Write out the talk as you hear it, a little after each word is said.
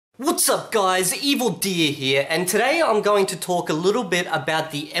What's up guys, Evildea here, and today I'm going to talk a little bit about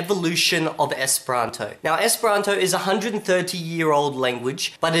the evolution of Esperanto. Now Esperanto is a 130-year-old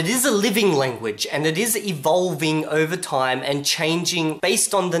language, but it is a living language and it is evolving over time and changing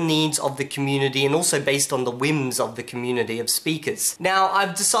based on the needs of the community and also based on the whims of the community of speakers. Now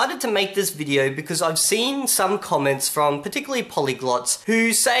I've decided to make this video because I've seen some comments from particularly polyglots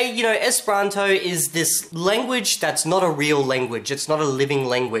who say, you know, Esperanto is this language that's not a real language, it's not a living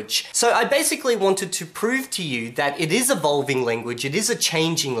language. So I basically wanted to prove to you that it is evolving language, it is a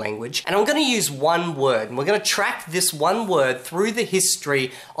changing language, and I'm going to use one word, and we're going to track this one word through the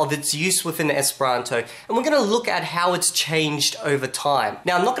history of its use within Esperanto, and we're going to look at how it's changed over time.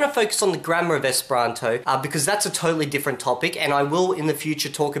 Now I'm not going to focus on the grammar of Esperanto, because that's a totally different topic, and I will in the future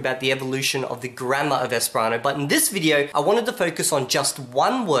talk about the evolution of the grammar of Esperanto, but in this video I wanted to focus on just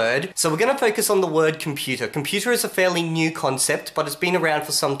one word, so we're going to focus on the word computer. Computer is a fairly new concept, but it's been around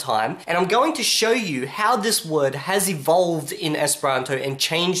for some time, and I'm going to show you how this word has evolved in Esperanto and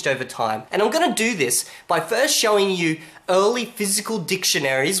changed over time. And I'm going to do this by first showing you early physical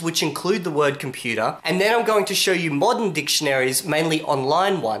dictionaries which include the word computer, and then I'm going to show you modern dictionaries, mainly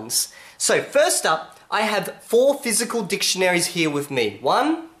online ones. So first up, I have 4 physical dictionaries here with me.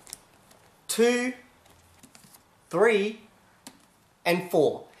 1, 2, 3, and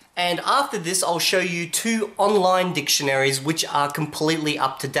 4. And after this, I'll show you 2 online dictionaries which are completely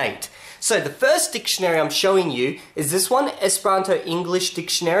up to date. So the first dictionary I'm showing you is this one, Esperanto English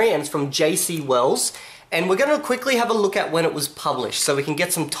Dictionary, and it's from J.C. Wells. And we're going to quickly have a look at when it was published so we can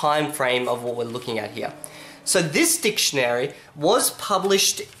get some time frame of what we're looking at here. So this dictionary was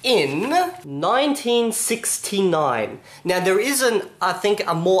published in 1969. Now there is I think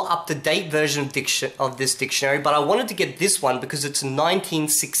a more up-to-date version of this dictionary, but I wanted to get this one because it's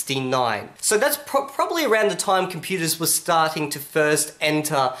 1969. So that's probably around the time computers were starting to first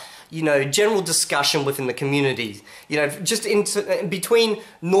enter, you know, general discussion within the community. You know, just between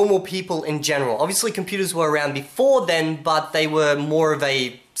normal people in general. Obviously computers were around before then, but they were more of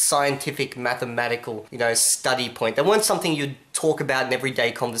a scientific, mathematical, you know, study point. They weren't something you'd talk about in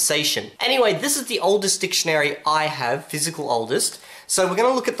everyday conversation. Anyway, this is the oldest dictionary I have, physical oldest. So we're going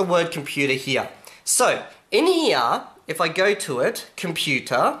to look at the word computer here. So in here, if I go to it,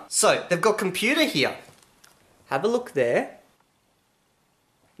 computer, so they've got computer here. Have a look there.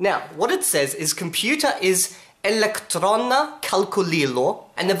 Now, what it says is computer is elektrona kalkulilo,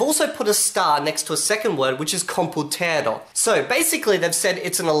 and they've also put a star next to a second word, which is computero. So basically they've said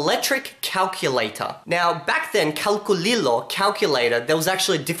it's an electric calculator. Now back then, kalkulilo, calculator, there was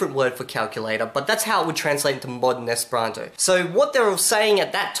actually a different word for calculator, but that's how it would translate into modern Esperanto. So what they were saying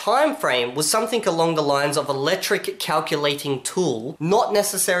at that time frame was something along the lines of electric calculating tool, not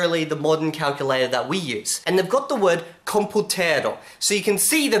necessarily the modern calculator that we use. And they've got the word computero. So you can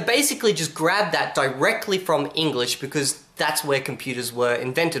see they basically just grabbed that directly from English because that's where computers were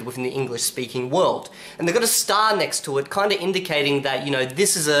invented within the English-speaking world. And they've got a star next to it, kind of indicating that, you know,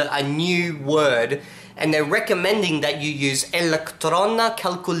 this is a new word, and they're recommending that you use elektrona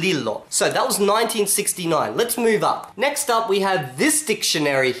kalkulilo. So that was 1969. Let's move up. Next up, we have this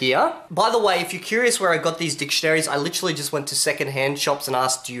dictionary here. By the way, if you're curious where I got these dictionaries, I literally just went to second-hand shops and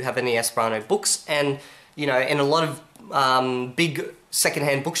asked, do you have any Esperanto books? And, you know, in a lot of big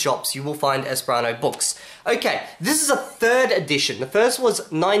second-hand bookshops, you will find Esperanto books. Okay, this is a 3rd edition. The first was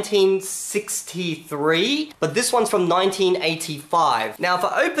 1963, but this one's from 1985. Now, if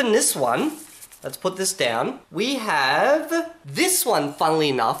I open this one, let's put this down, we have this one, funnily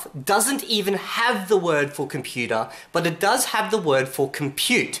enough, doesn't even have the word for computer, but it does have the word for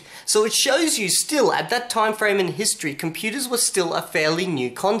compute. So it shows you still, at that time frame in history, computers were still a fairly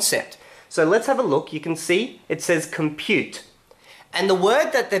new concept. So let's have a look. You can see it says compute. And the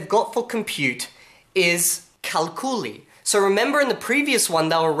word that they've got for compute is kalkuli. So remember in the previous one,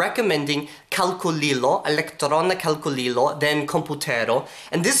 they were recommending kalkulilo, elektrona kalkulilo, then computero.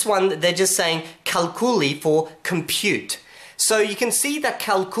 And this one, they're just saying kalkuli for compute. So you can see that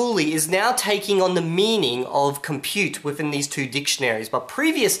kalkuli is now taking on the meaning of compute within these 2 dictionaries. But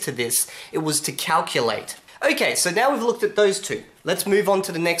previous to this, it was to calculate. Okay, so now we've looked at those 2. Let's move on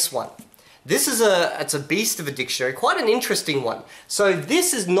to the next one. This is it's a beast of a dictionary, quite an interesting one. So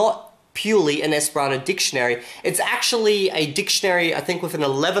this is not purely an Esperanto dictionary. It's actually a dictionary, I think, within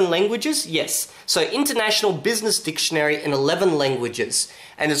 11 languages. Yes. So International Business Dictionary in 11 languages.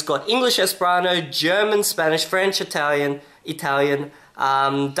 And it's got English, Esperanto, German, Spanish, French, Italian,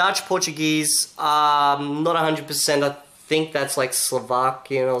 Dutch, Portuguese, not 100%, I think that's like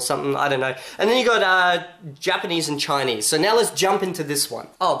Slovakian or something, I don't know. And then you got Japanese and Chinese. So now let's jump into this one.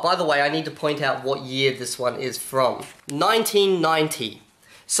 Oh, by the way, I need to point out what year this one is from. 1990.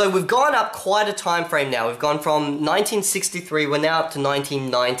 So we've gone up quite a time frame now. We've gone from 1963, we're now up to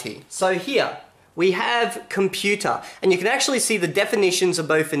 1990. So here, we have computer, and you can actually see the definitions are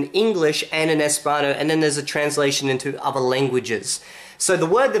both in English and in Esperanto, and then there's a translation into other languages. So the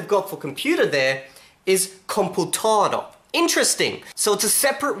word they've got for computer there is computaro. Interesting. So it's a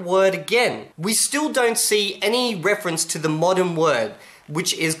separate word again. We still don't see any reference to the modern word,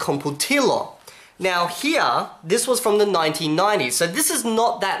 which is computilo. Now here, this was from the 1990s, so this is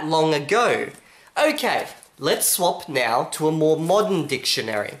not that long ago. Okay, let's swap now to a more modern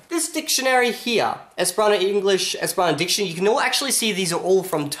dictionary. This dictionary here, Esperanto English, Esperanto Dictionary, you can all actually see these are all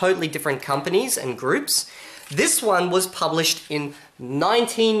from totally different companies and groups. This one was published in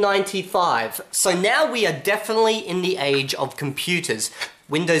 1995. So now we are definitely in the age of computers.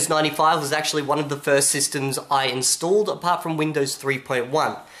 Windows 95 was actually one of the first systems I installed, apart from Windows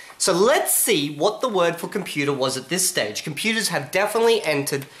 3.1. So let's see what the word for computer was at this stage. Computers have definitely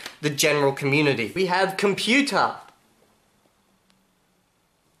entered the general community. We have computer.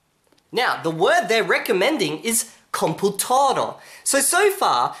 Now, the word they're recommending is computaro. So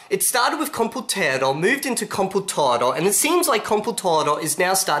far, it started with computero, moved into computaro, and it seems like computaro is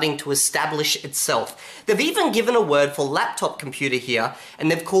now starting to establish itself. They've even given a word for laptop computer here, and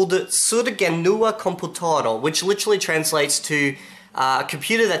they've called it surgenua computaro, which literally translates to a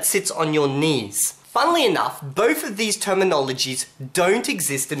computer that sits on your knees. Funnily enough, both of these terminologies don't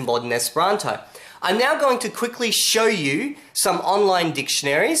exist in modern Esperanto. I'm now going to quickly show you some online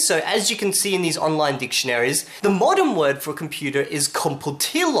dictionaries. So as you can see in these online dictionaries, the modern word for computer is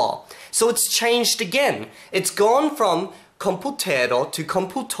computilo. So it's changed again. It's gone from computero to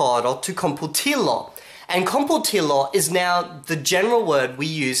computaro to computilo. And computilo is now the general word we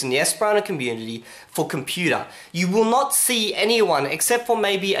use in the Esperanto community for computer. You will not see anyone, except for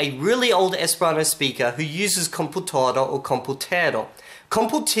maybe a really old Esperanto speaker, who uses computaro or computero.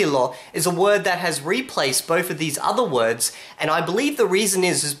 Computilo is a word that has replaced both of these other words, and I believe the reason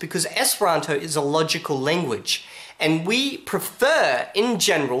is because Esperanto is a logical language. And we prefer, in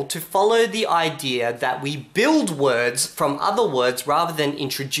general, to follow the idea that we build words from other words rather than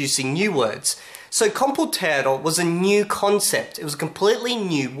introducing new words. So computero was a new concept. It was a completely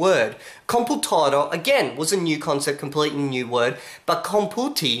new word. Computaro, again, was a new concept, completely new word, but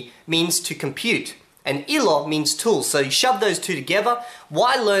computi means to compute. And ilo means tool. So you shove those two together.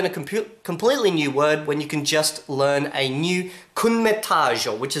 Why learn a completely new word when you can just learn a new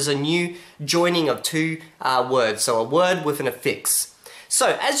kunmetajo, which is a new joining of two words. So a word with an affix.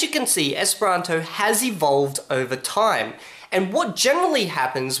 So as you can see, Esperanto has evolved over time. And what generally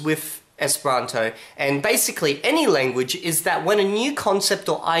happens with Esperanto, and basically any language, is that when a new concept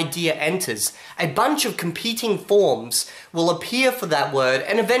or idea enters, a bunch of competing forms will appear for that word,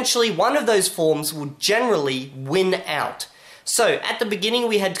 and eventually one of those forms will generally win out. So at the beginning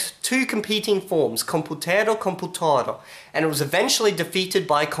we had two competing forms, computero, computaro, and it was eventually defeated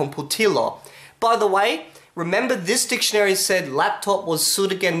by computilo. By the way, remember this dictionary said laptop was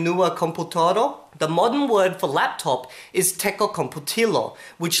surgenua computaro? The modern word for laptop is teko computilo,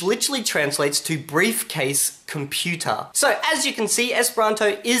 which literally translates to briefcase computer. So as you can see,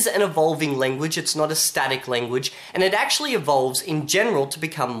 Esperanto is an evolving language. It's not a static language, and it actually evolves in general to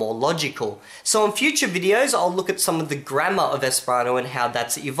become more logical. So in future videos, I'll look at some of the grammar of Esperanto and how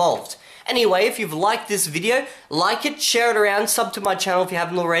that's evolved. Anyway, if you've liked this video, like it, share it around, sub to my channel if you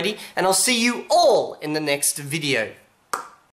haven't already, and I'll see you all in the next video.